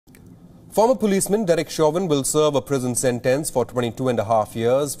Former policeman Derek Chauvin will serve a prison sentence for 22.5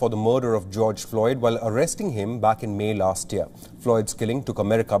 years for the murder of George Floyd while arresting him back in May last year. Floyd's killing took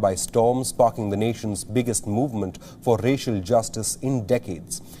America by storm, sparking the nation's biggest movement for racial justice in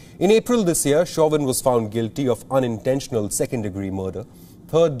decades. In April this year, Chauvin was found guilty of unintentional second-degree murder,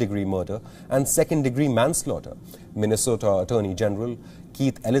 third-degree murder and second-degree manslaughter. Minnesota Attorney General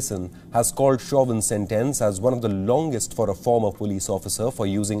Keith Ellison has called Chauvin's sentence as one of the longest for a former police officer for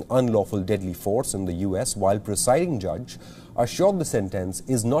using unlawful deadly force in the U.S., while presiding judge assured the sentence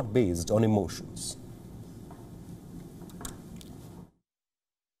is not based on emotions.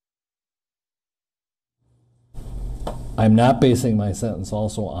 I'm not basing my sentence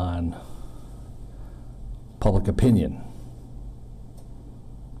also on public opinion.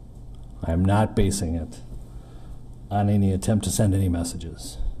 I am not basing it on any attempt to send any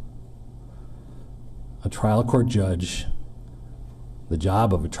messages. A trial court judge, the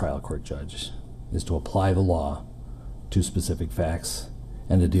job of a trial court judge is to apply the law to specific facts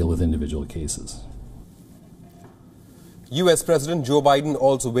and to deal with individual cases. U.S. President Joe Biden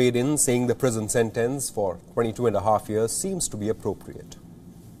also weighed in, saying the prison sentence for 22.5 years seems to be appropriate.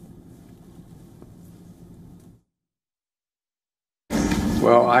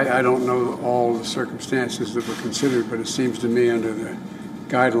 Well, I don't know all the circumstances that were considered, but it seems to me under the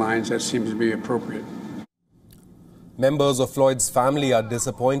guidelines that seems to be appropriate. Members of Floyd's family are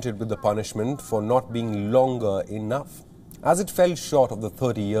disappointed with the punishment for not being longer enough, as it fell short of the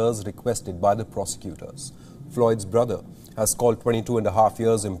 30 years requested by the prosecutors. Floyd's brother has called 22.5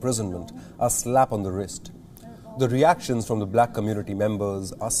 years imprisonment a slap on the wrist. The reactions from the black community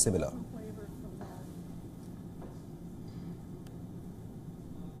members are similar.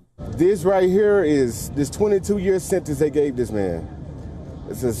 This right here is this 22-year sentence they gave this man.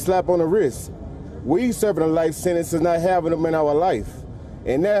 It's a slap on the wrist. We serving a life sentence and not having him in our life.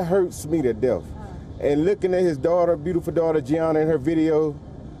 And that hurts me to death. And looking at his daughter, beautiful daughter Gianna, in her video,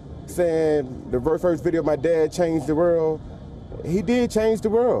 saying the first video, my dad changed the world. He did change the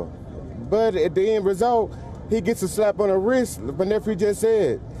world. But at the end result, he gets a slap on the wrist. My nephew just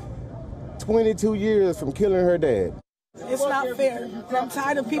said, 22 years from killing her dad. It's not fair. And I'm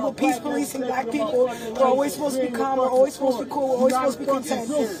tired of people peace policing black people. We're always supposed to be calm, we're always supposed to be cool, we're always supposed to be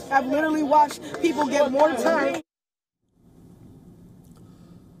content. I've literally watched people get more time.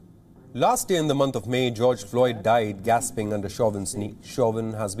 Last year in the month of May, George Floyd died gasping under Chauvin's knee.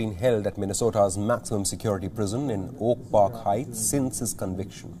 Chauvin has been held at Minnesota's maximum security prison in Oak Park Heights since his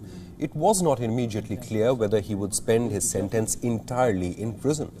conviction. It was not immediately clear whether he would spend his sentence entirely in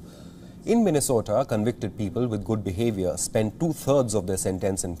prison. In Minnesota, convicted people with good behavior spend 2/3 of their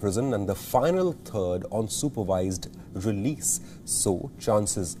sentence in prison and the final third on supervised release. So,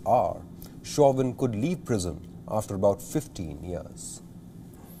 chances are, Chauvin could leave prison after about 15 years.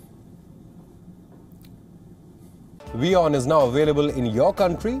 WION is now available in your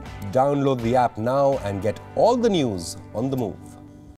country. Download the app now and get all the news on the move.